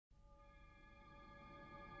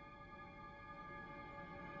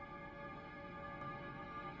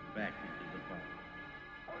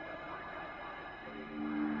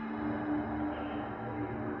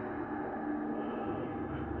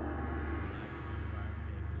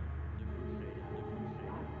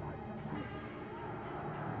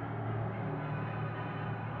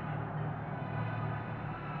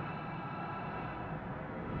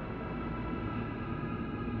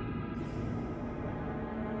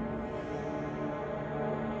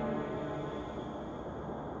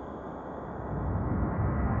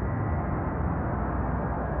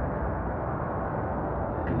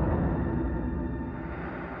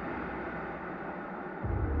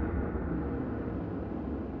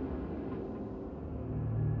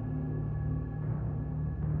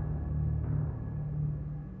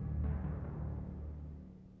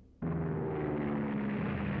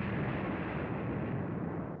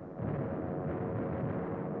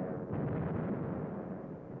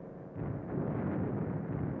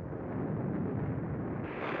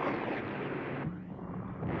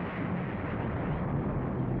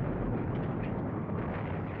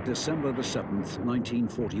December the 7th,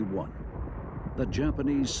 1941, the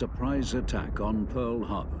Japanese surprise attack on Pearl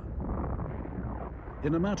Harbor.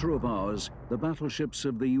 In a matter of hours, the battleships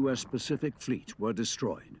of the US Pacific Fleet were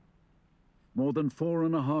destroyed. More than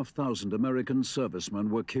 4,500 American servicemen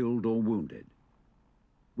were killed or wounded.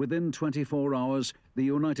 Within 24 hours, the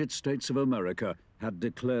United States of America had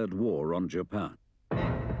declared war on Japan.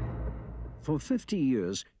 For 50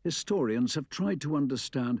 years, historians have tried to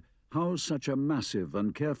understand how such a massive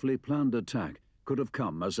and carefully planned attack could have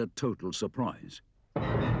come as a total surprise.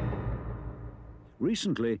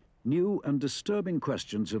 Recently, new and disturbing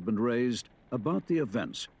questions have been raised about the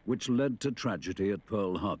events which led to tragedy at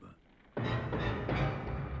Pearl Harbor.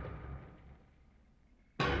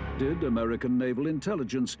 Did American naval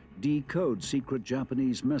intelligence decode secret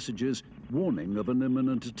Japanese messages warning of an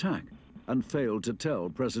imminent attack and fail to tell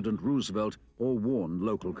President Roosevelt or warn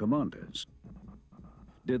local commanders?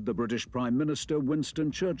 Did the British Prime Minister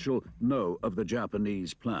Winston Churchill know of the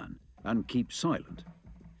Japanese plan and keep silent,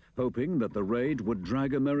 hoping that the raid would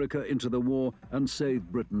drag America into the war and save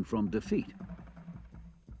Britain from defeat?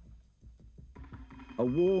 A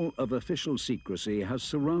wall of official secrecy has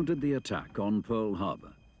surrounded the attack on Pearl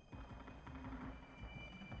Harbor.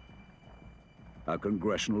 A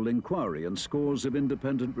congressional inquiry and scores of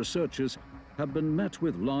independent researchers have been met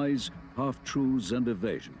with lies, half-truths, and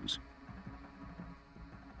evasions.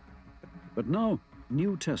 But now,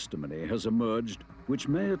 new testimony has emerged which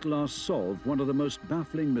may at last solve one of the most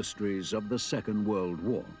baffling mysteries of the Second World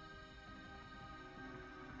War.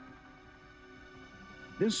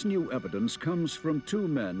 This new evidence comes from two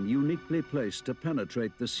men uniquely placed to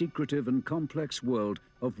penetrate the secretive and complex world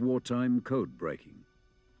of wartime code-breaking.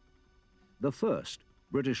 The first,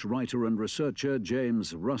 British writer and researcher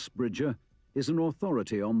James Rusbridger, is an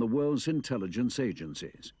authority on the world's intelligence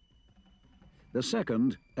agencies. The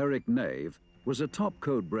second, Eric Nave, was a top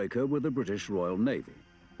codebreaker with the British Royal Navy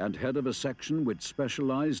and head of a section which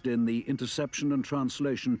specialized in the interception and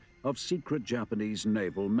translation of secret Japanese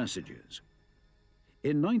naval messages.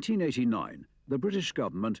 In 1989, the British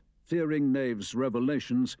government, fearing Nave's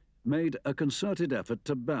revelations, made a concerted effort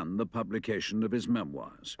to ban the publication of his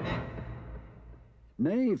memoirs.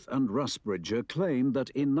 Nave and Rusbridger claimed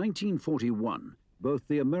that in 1941, both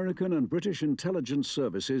the American and British intelligence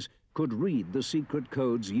services could read the secret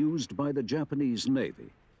codes used by the Japanese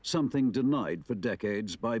Navy, something denied for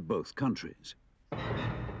decades by both countries.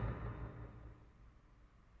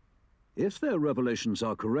 If their revelations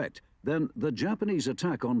are correct, then the Japanese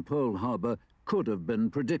attack on Pearl Harbor could have been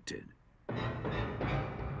predicted.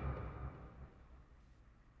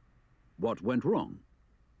 What went wrong?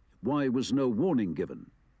 Why was no warning given?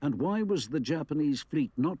 And why was the Japanese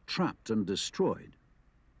fleet not trapped and destroyed?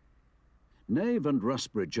 Nave and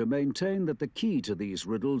Rusbridger maintain that the key to these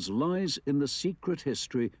riddles lies in the secret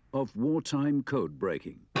history of wartime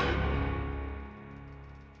code-breaking.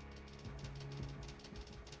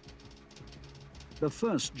 The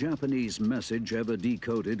first Japanese message ever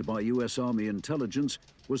decoded by US Army intelligence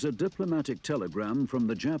was a diplomatic telegram from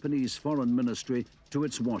the Japanese Foreign Ministry to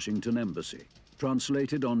its Washington embassy,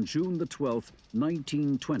 translated on June the 12th,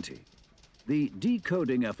 1920. The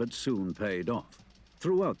decoding effort soon paid off.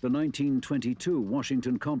 Throughout the 1922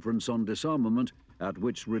 Washington Conference on Disarmament, at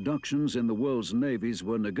which reductions in the world's navies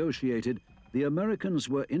were negotiated, the Americans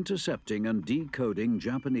were intercepting and decoding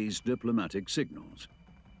Japanese diplomatic signals.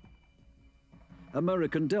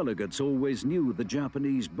 American delegates always knew the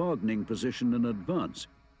Japanese bargaining position in advance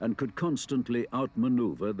and could constantly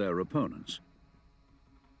outmaneuver their opponents.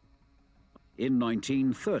 In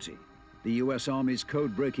 1930, the US Army's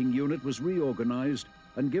code-breaking unit was reorganized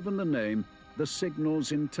and given the name the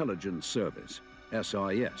Signals Intelligence Service,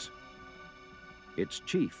 SIS. Its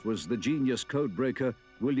chief was the genius codebreaker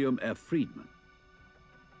William F. Friedman.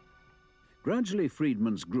 Gradually,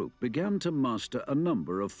 Friedman's group began to master a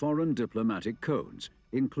number of foreign diplomatic codes,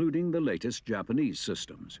 including the latest Japanese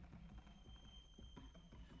systems.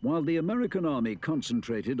 While the American Army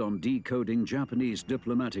concentrated on decoding Japanese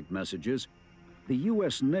diplomatic messages, the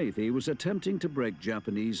US Navy was attempting to break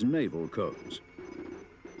Japanese naval codes.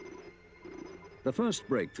 The first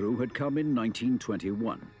breakthrough had come in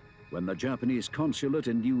 1921, when the Japanese consulate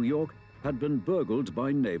in New York had been burgled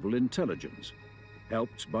by naval intelligence,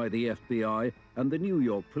 helped by the FBI and the New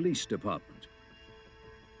York Police Department.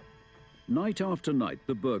 Night after night,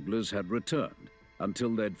 the burglars had returned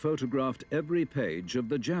until they'd photographed every page of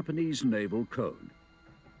the Japanese naval code.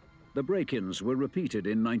 The break-ins were repeated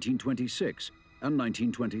in 1926 and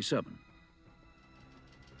 1927.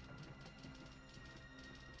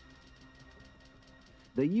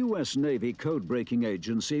 The US Navy code-breaking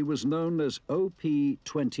agency was known as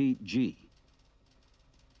OP-20G.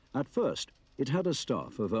 At first, it had a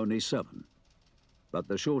staff of only 7. But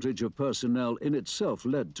the shortage of personnel in itself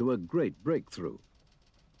led to a great breakthrough.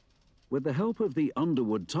 With the help of the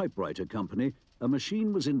Underwood Typewriter Company, a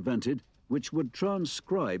machine was invented which would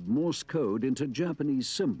transcribe Morse code into Japanese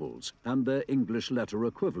symbols and their English letter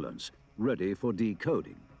equivalents, ready for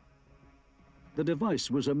decoding. The device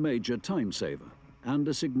was a major time saver and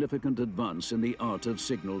a significant advance in the art of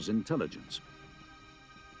signals intelligence.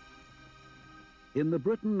 In the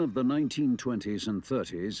Britain of the 1920s and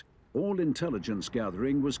 30s, all intelligence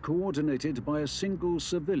gathering was coordinated by a single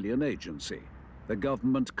civilian agency, the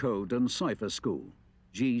Government Code and Cipher School,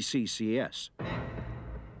 GCCS.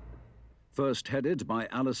 First headed by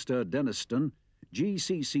Alistair Denniston,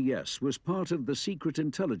 GCCS was part of the Secret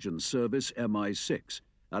Intelligence Service MI6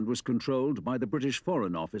 and was controlled by the British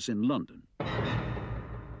Foreign Office in London.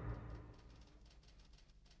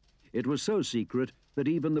 It was so secret that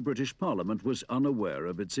even the British Parliament was unaware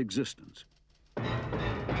of its existence.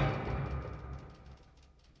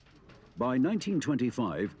 By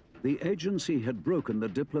 1925, the agency had broken the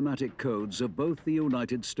diplomatic codes of both the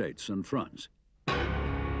United States and France.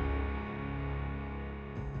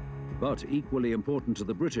 But equally important to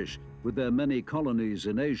the British, with their many colonies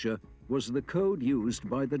in Asia, was the code used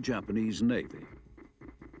by the Japanese Navy.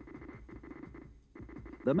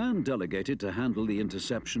 The man delegated to handle the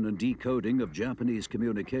interception and decoding of Japanese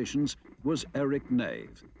communications was Eric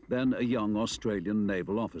Nave, then a young Australian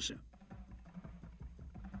naval officer.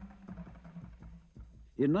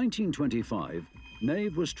 In 1925,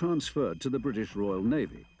 Nave was transferred to the British Royal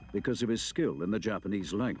Navy because of his skill in the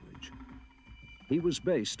Japanese language. He was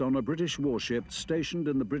based on a British warship stationed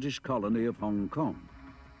in the British colony of Hong Kong.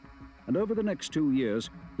 And over the next 2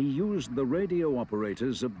 years, he used the radio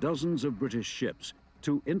operators of dozens of British ships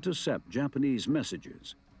to intercept Japanese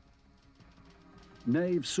messages.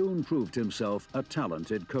 Nave soon proved himself a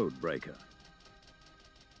talented codebreaker.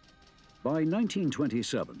 By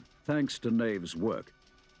 1927, thanks to Nave's work,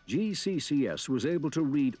 GCCS was able to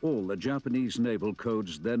read all the Japanese naval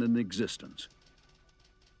codes then in existence.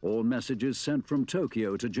 All messages sent from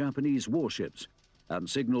Tokyo to Japanese warships, and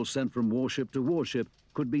signals sent from warship to warship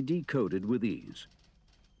could be decoded with ease.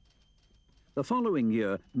 The following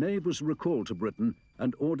year, Nave was recalled to Britain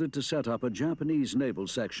and ordered to set up a Japanese naval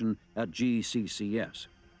section at GCCS.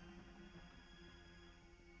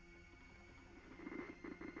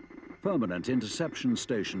 Permanent interception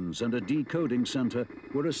stations and a decoding center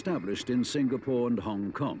were established in Singapore and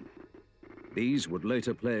Hong Kong. These would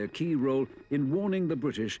later play a key role in warning the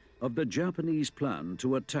British of the Japanese plan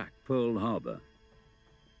to attack Pearl Habour.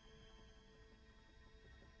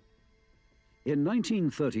 In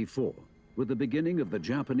 1934, with the beginning of the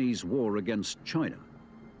Japanese war against China,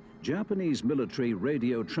 Japanese military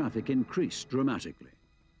radio traffic increased dramatically.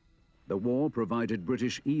 The war provided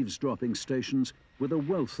British eavesdropping stations with a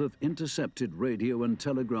wealth of intercepted radio and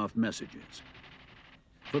telegraph messages.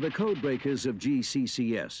 For the codebreakers of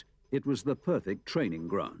GCCS, it was the perfect training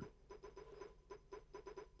ground.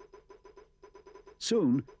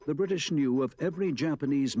 Soon, the British knew of every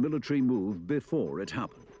Japanese military move before it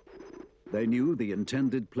happened. They knew the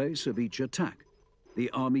intended place of each attack, the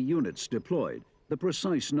army units deployed, the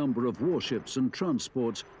precise number of warships and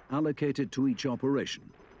transports allocated to each operation,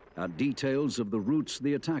 and details of the routes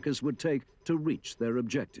the attackers would take to reach their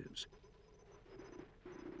objectives.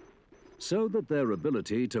 So that their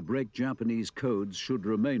ability to break Japanese codes should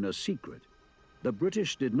remain a secret, the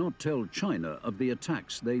British did not tell China of the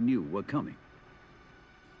attacks they knew were coming.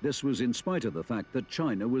 This was in spite of the fact that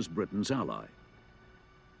China was Britain's ally.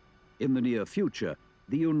 In the near future,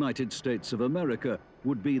 the United States of America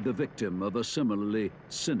would be the victim of a similarly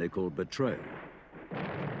cynical betrayal.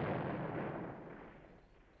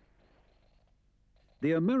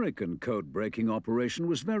 The American code-breaking operation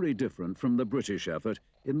was very different from the British effort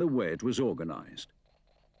in the way it was organized.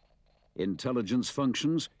 Intelligence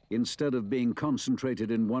functions, instead of being concentrated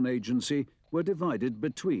in one agency, were divided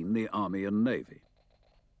between the Army and Navy.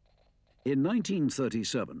 In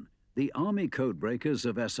 1937, the Army codebreakers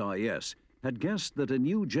of SIS had guessed that a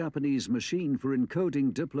new Japanese machine for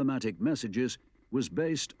encoding diplomatic messages was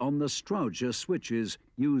based on the Strowger switches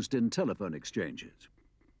used in telephone exchanges.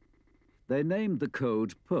 They named the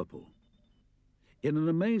code Purple. In an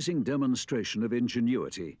amazing demonstration of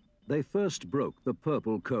ingenuity, they first broke the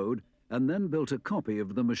Purple code and then built a copy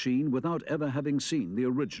of the machine without ever having seen the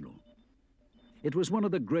original. It was one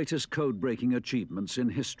of the greatest code-breaking achievements in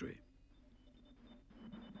history.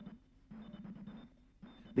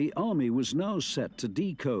 The Army was now set to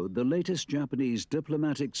decode the latest Japanese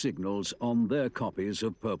diplomatic signals on their copies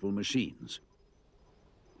of Purple machines.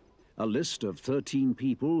 A list of 13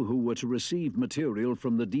 people who were to receive material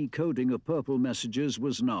from the decoding of purple messages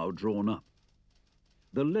was now drawn up.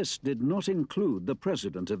 The list did not include the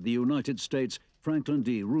President of the United States, Franklin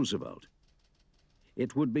D. Roosevelt.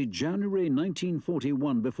 It would be January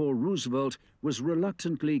 1941 before Roosevelt was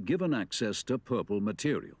reluctantly given access to purple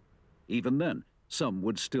material. Even then, some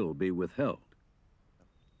would still be withheld.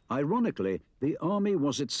 Ironically, the Army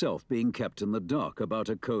was itself being kept in the dark about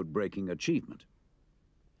a code-breaking achievement.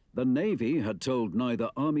 The Navy had told neither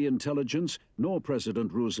Army intelligence nor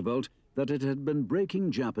President Roosevelt that it had been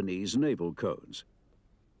breaking Japanese naval codes.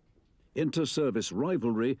 Inter-service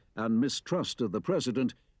rivalry and mistrust of the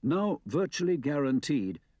President now virtually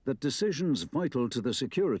guaranteed that decisions vital to the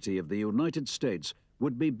security of the United States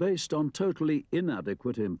would be based on totally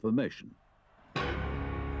inadequate information.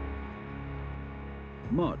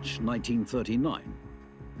 March 1939,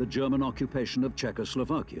 the German occupation of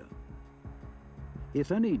Czechoslovakia.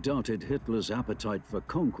 If any doubted Hitler's appetite for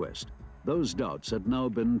conquest, those doubts had now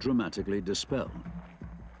been dramatically dispelled.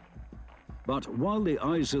 But while the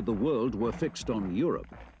eyes of the world were fixed on Europe,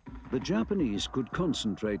 the Japanese could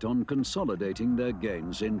concentrate on consolidating their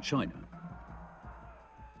gains in China.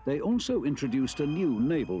 They also introduced a new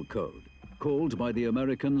naval code, called by the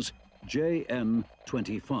Americans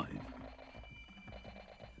JN-25.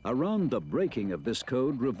 Around the breaking of this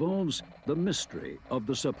code revolves the mystery of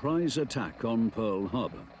the surprise attack on Pearl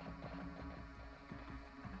Habour.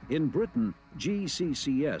 In Britain,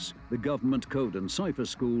 GCCS, the Government Code and Cipher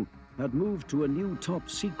School, had moved to a new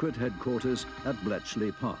top-secret headquarters at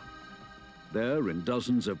Bletchley Park. There, in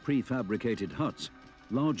dozens of prefabricated huts,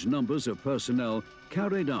 large numbers of personnel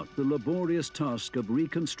carried out the laborious task of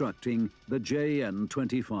reconstructing the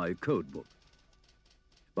JN-25 codebook.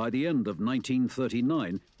 By the end of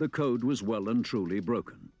 1939, the code was well and truly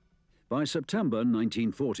broken. By September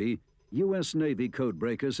 1940, US Navy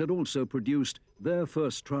codebreakers had also produced their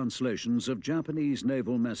first translations of Japanese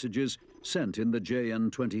naval messages sent in the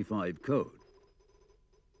JN-25 code.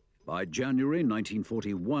 By January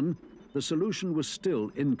 1941, the solution was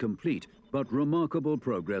still incomplete, but remarkable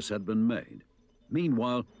progress had been made.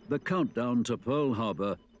 Meanwhile, the countdown to Pearl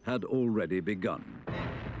Harbor had already begun.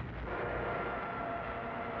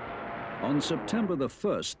 On September the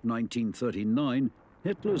 1st, 1939,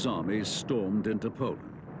 Hitler's armies stormed into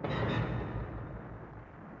Poland.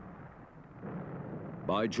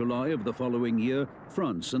 By July of the following year,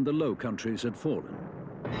 France and the Low Countries had fallen.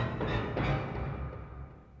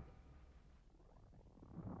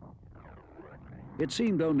 It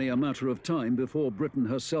seemed only a matter of time before Britain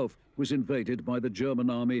herself was invaded by the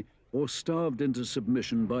German army or starved into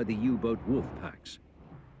submission by the U-boat wolf packs.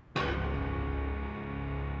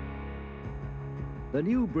 The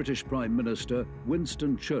new British Prime Minister,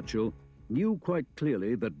 Winston Churchill, knew quite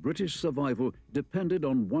clearly that British survival depended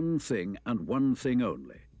on one thing and one thing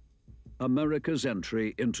only: America's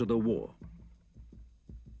entry into the war.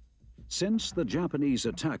 Since the Japanese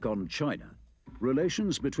attack on China,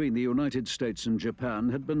 relations between the United States and Japan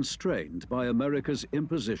had been strained by America's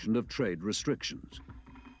imposition of trade restrictions.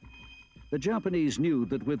 The Japanese knew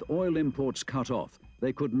that with oil imports cut off,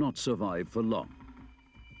 they could not survive for long.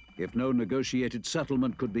 If no negotiated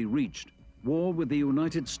settlement could be reached, war with the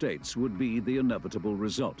United States would be the inevitable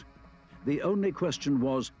result. The only question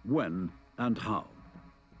was when and how.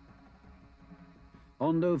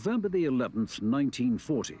 On November the 11th,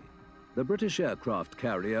 1940, the British aircraft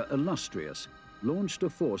carrier Illustrious launched a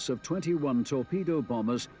force of 21 torpedo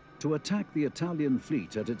bombers to attack the Italian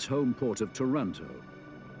fleet at its home port of Taranto.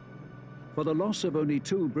 For the loss of only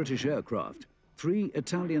 2 British aircraft, 3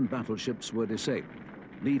 Italian battleships were disabled,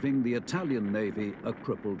 leaving the Italian Navy a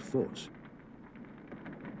crippled force.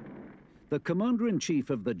 The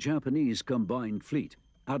commander-in-chief of the Japanese combined fleet,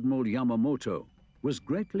 Admiral Yamamoto, was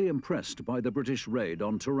greatly impressed by the British raid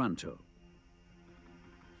on Taranto.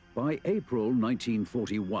 By April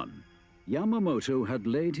 1941, Yamamoto had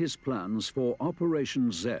laid his plans for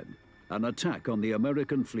Operation Z, an attack on the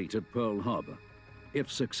American fleet at Pearl Harbor.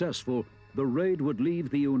 If successful, the raid would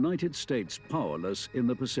leave the United States powerless in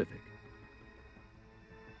the Pacific.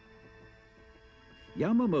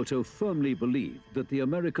 Yamamoto firmly believed that the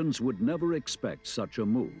Americans would never expect such a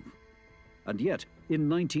move. And yet, in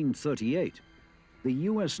 1938, the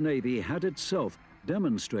US Navy had itself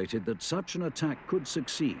demonstrated that such an attack could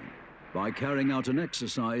succeed by carrying out an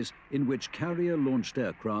exercise in which carrier-launched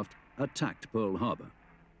aircraft attacked Pearl Harbor.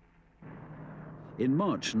 In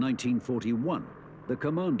March 1941, the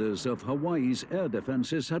commanders of Hawaii's air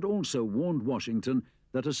defenses had also warned Washington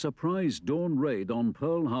that a surprise dawn raid on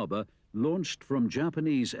Pearl Harbor launched from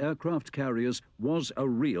Japanese aircraft carriers was a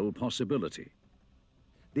real possibility.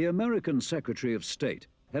 The American Secretary of State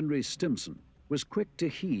Henry Stimson, was quick to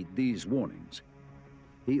heed these warnings.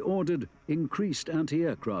 He ordered increased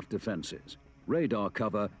anti-aircraft defenses, radar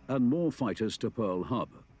cover, and more fighters to Pearl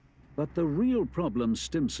Harbor. But the real problem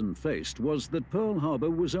Stimson faced was that Pearl Harbor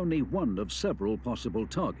was only one of several possible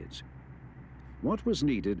targets. What was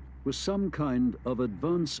needed was some kind of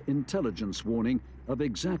advance intelligence warning of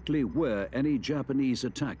exactly where any Japanese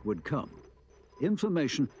attack would come.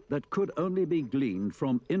 Information that could only be gleaned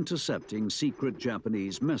from intercepting secret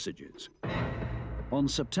Japanese messages. On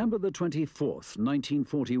September the 24th,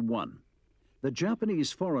 1941, the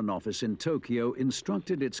Japanese Foreign Office in Tokyo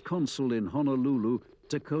instructed its consul in Honolulu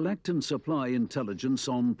to collect and supply intelligence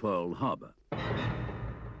on Pearl Harbor.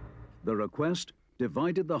 The request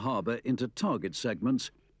divided the harbor into target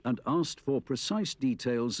segments and asked for precise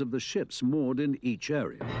details of the ships moored in each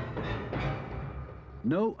area.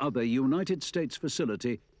 No other United States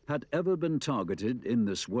facility had ever been targeted in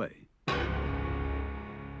this way.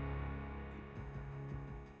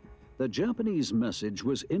 The Japanese message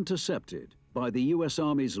was intercepted by the U.S.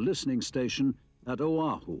 Army's listening station at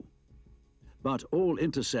Oahu. But all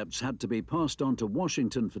intercepts had to be passed on to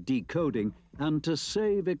Washington for decoding, and to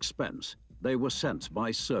save expense, they were sent by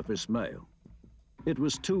surface mail. It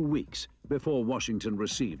was 2 weeks before Washington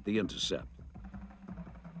received the intercept.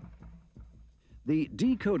 The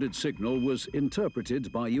decoded signal was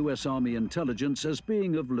interpreted by U.S. Army intelligence as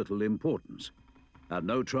being of little importance, and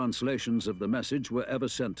no translations of the message were ever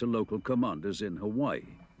sent to local commanders in Hawaii.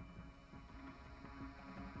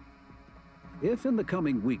 If in the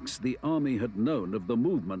coming weeks the Army had known of the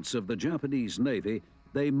movements of the Japanese Navy,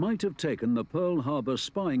 they might have taken the Pearl Harbor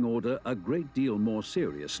spying order a great deal more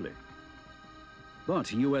seriously.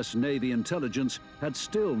 But U.S. Navy intelligence had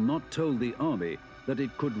still not told the Army that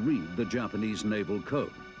it could read the Japanese naval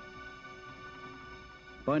code.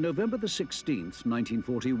 By November the 16th,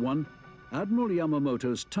 1941, Admiral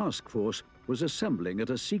Yamamoto's task force was assembling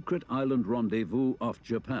at a secret island rendezvous off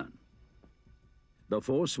Japan. The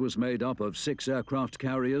force was made up of 6 aircraft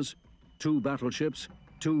carriers, 2 battleships,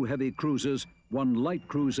 2 heavy cruisers, 1 light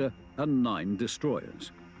cruiser, and 9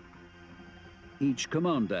 destroyers. Each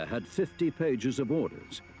commander had 50 pages of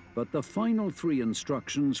orders, but the final 3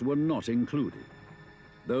 instructions were not included.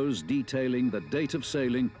 Those detailing the date of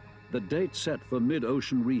sailing, the date set for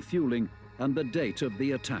mid-ocean refueling, and the date of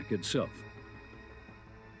the attack itself.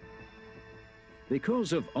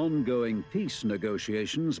 Because of ongoing peace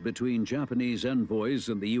negotiations between Japanese envoys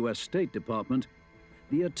and the U.S. State Department,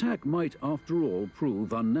 the attack might, after all,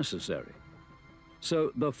 prove unnecessary.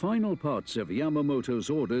 So the final parts of Yamamoto's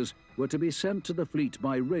orders were to be sent to the fleet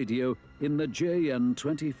by radio in the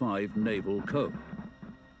JN-25 Naval Code.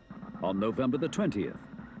 On November the 20th,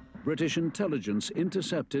 British intelligence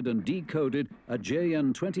intercepted and decoded a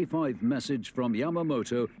JN-25 message from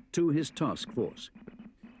Yamamoto to his task force.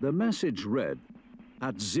 The message read,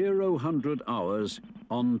 "At 0000 hours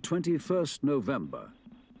on 21st November,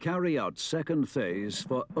 carry out second phase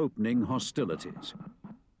for opening hostilities."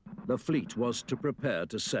 The fleet was to prepare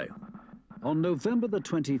to sail. On November the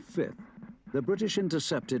 25th, the British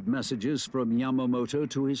intercepted messages from Yamamoto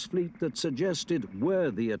to his fleet that suggested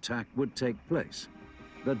where the attack would take place.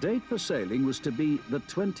 The date for sailing was to be the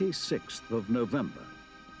 26th of November,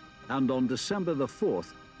 and on December the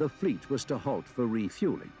 4th, the fleet was to halt for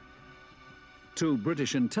refueling. To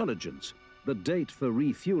British intelligence, the date for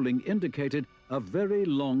refueling indicated a very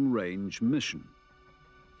long-range mission.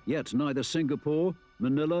 Yet neither Singapore,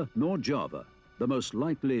 Manila, nor Java, the most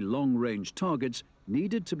likely long-range targets,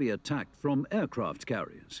 needed to be attacked from aircraft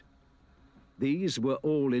carriers. These were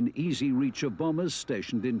all in easy reach of bombers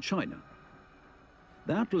stationed in China.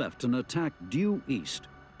 That left an attack due east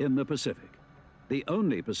in the Pacific. The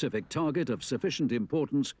only Pacific target of sufficient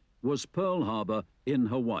importance was Pearl Harbor in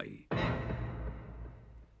Hawaii.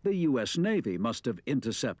 The US Navy must have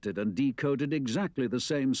intercepted and decoded exactly the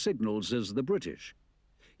same signals as the British.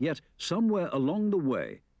 Yet somewhere along the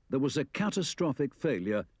way, there was a catastrophic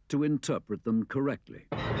failure to interpret them correctly.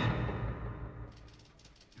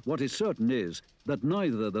 What is certain is that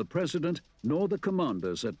neither the President nor the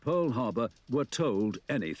commanders at Pearl Harbor were told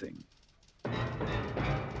anything.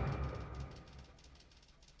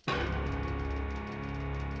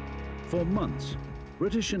 For months,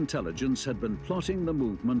 British intelligence had been plotting the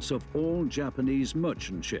movements of all Japanese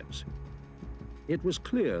merchant ships. It was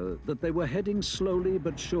clear that they were heading slowly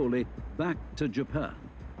but surely back to Japan.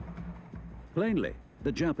 Plainly,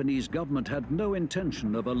 the Japanese government had no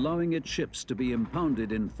intention of allowing its ships to be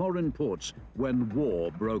impounded in foreign ports when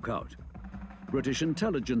war broke out. British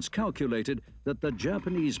intelligence calculated that the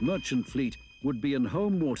Japanese merchant fleet would be in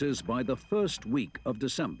home waters by the first week of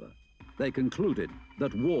December. They concluded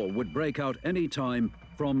that war would break out any time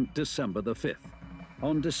from December the 5th.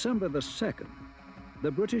 On December the 2nd,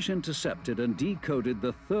 the British intercepted and decoded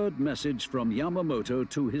the third message from Yamamoto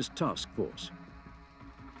to his task force.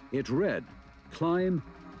 It read, "Climb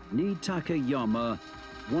Niitakayama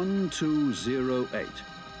 1208.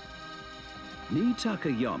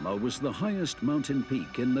 Niitakayama was the highest mountain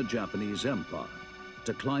peak in the Japanese Empire.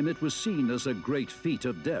 To climb it was seen as a great feat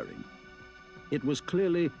of daring. It was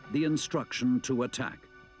clearly the instruction to attack.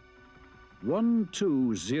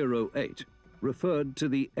 1208 referred to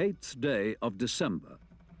the 8th day of December,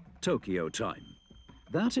 Tokyo time.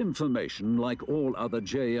 That information, like all other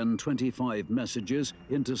JN-25 messages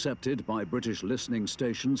intercepted by British listening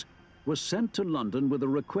stations, was sent to London with a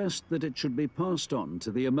request that it should be passed on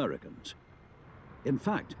to the Americans. In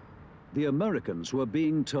fact, the Americans were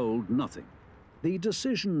being told nothing. The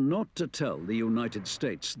decision not to tell the United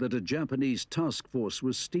States that a Japanese task force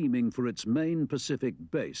was steaming for its main Pacific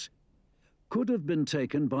base could have been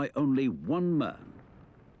taken by only one man.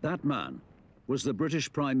 That man was the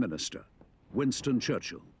British Prime Minister, Winston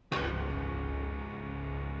Churchill.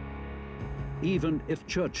 Even if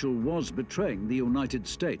Churchill was betraying the United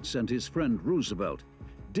States and his friend Roosevelt,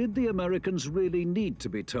 did the Americans really need to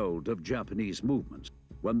be told of Japanese movements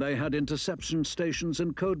when they had interception stations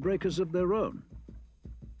and codebreakers of their own?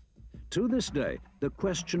 To this day, the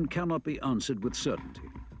question cannot be answered with certainty.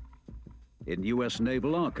 In US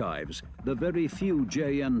Naval Archives, the very few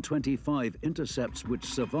JN-25 intercepts which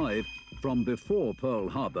survive from before Pearl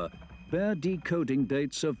Harbor bear decoding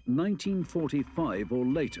dates of 1945 or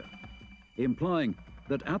later, implying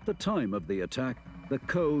that at the time of the attack, the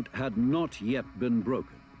code had not yet been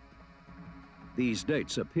broken. These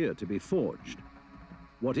dates appear to be forged.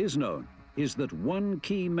 What is known is that one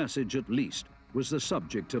key message at least was the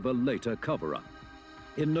subject of a later cover-up.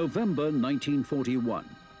 In November 1941,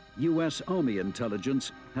 US Army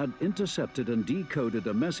intelligence had intercepted and decoded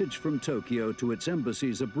a message from Tokyo to its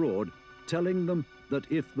embassies abroad, telling them that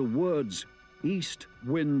if the words "East,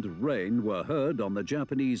 wind, rain" were heard on the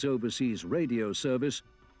Japanese overseas radio service,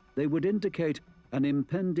 they would indicate an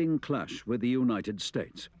impending clash with the United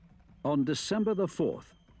States. On December the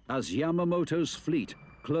 4th, as Yamamoto's fleet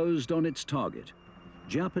closed on its target,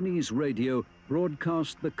 Japanese radio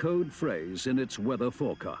broadcast the code phrase in its weather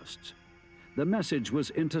forecasts. The message was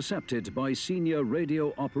intercepted by senior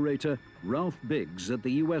radio operator Ralph Biggs at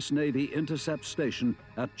the US Navy Intercept Station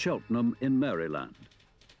at Cheltenham in Maryland.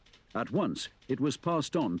 At once, it was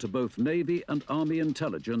passed on to both Navy and Army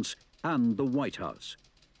intelligence and the White House.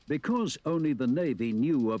 Because only the Navy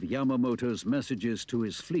knew of Yamamoto's messages to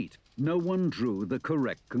his fleet, no one drew the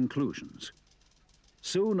correct conclusions.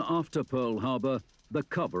 Soon after Pearl Harbor, the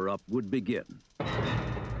cover-up would begin.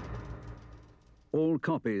 All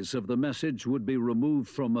copies of the message would be removed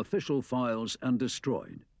from official files and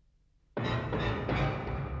destroyed.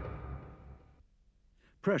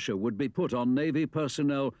 Pressure would be put on Navy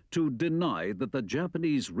personnel to deny that the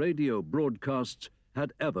Japanese radio broadcasts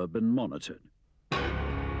had ever been monitored.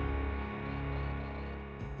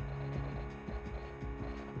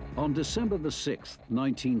 On December the 6th,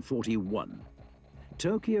 1941,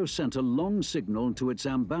 Tokyo sent a long signal to its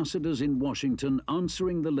ambassadors in Washington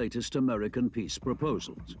answering the latest American peace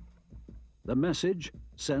proposals. The message,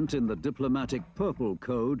 sent in the diplomatic Purple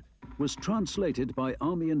Code, was translated by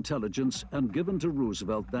Army intelligence and given to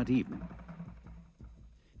Roosevelt that evening.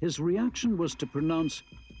 His reaction was to pronounce,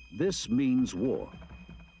 "This means war."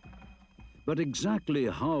 But exactly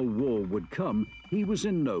how war would come, he was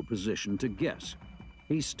in no position to guess.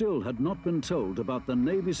 He still had not been told about the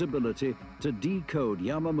Navy's ability to decode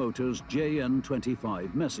Yamamoto's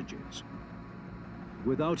JN-25 messages.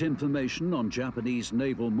 Without information on Japanese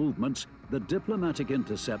naval movements, the diplomatic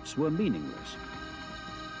intercepts were meaningless.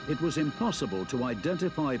 It was impossible to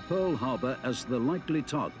identify Pearl Harbor as the likely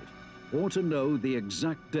target or to know the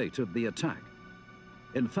exact date of the attack.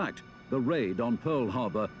 In fact, the raid on Pearl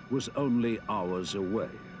Harbor was only hours away.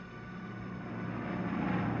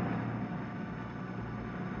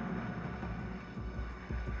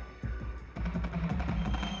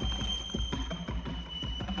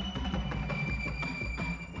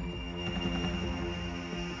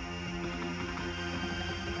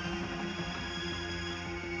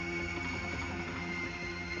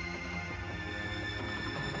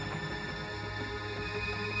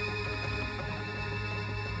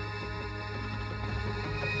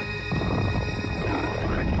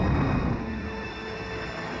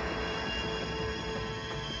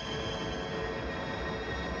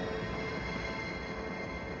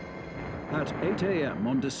 At 8 a.m.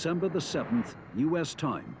 on December the 7th, US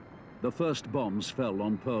time, the first bombs fell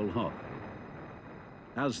on Pearl Harbor.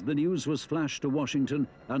 as the news was flashed to Washington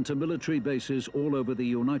and to military bases all over the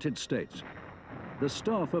United States. The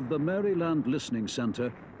staff of the Maryland Listening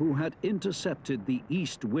Center, who had intercepted the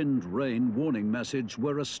east wind rain warning message,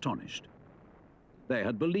 were astonished. They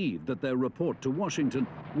had believed that their report to Washington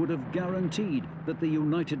would have guaranteed that the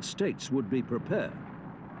United States would be prepared.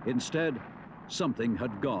 Instead, something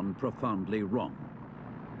had gone profoundly wrong.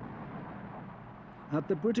 At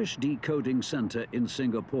the British Decoding Center in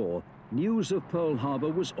Singapore, news of Pearl Harbor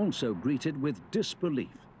was also greeted with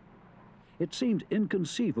disbelief. It seemed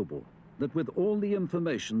inconceivable that with all the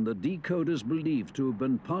information the decoders believed to have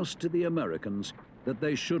been passed to the Americans, that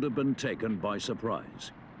they should have been taken by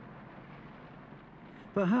surprise.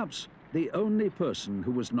 Perhaps the only person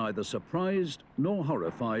who was neither surprised nor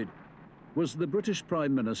horrified was the British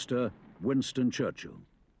Prime Minister, Winston Churchill.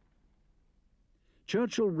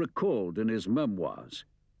 Churchill recalled in his memoirs,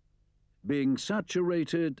 "Being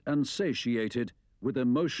saturated and satiated with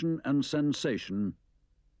emotion and sensation,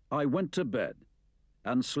 I went to bed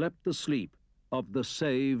and slept the sleep of the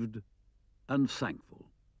saved and thankful."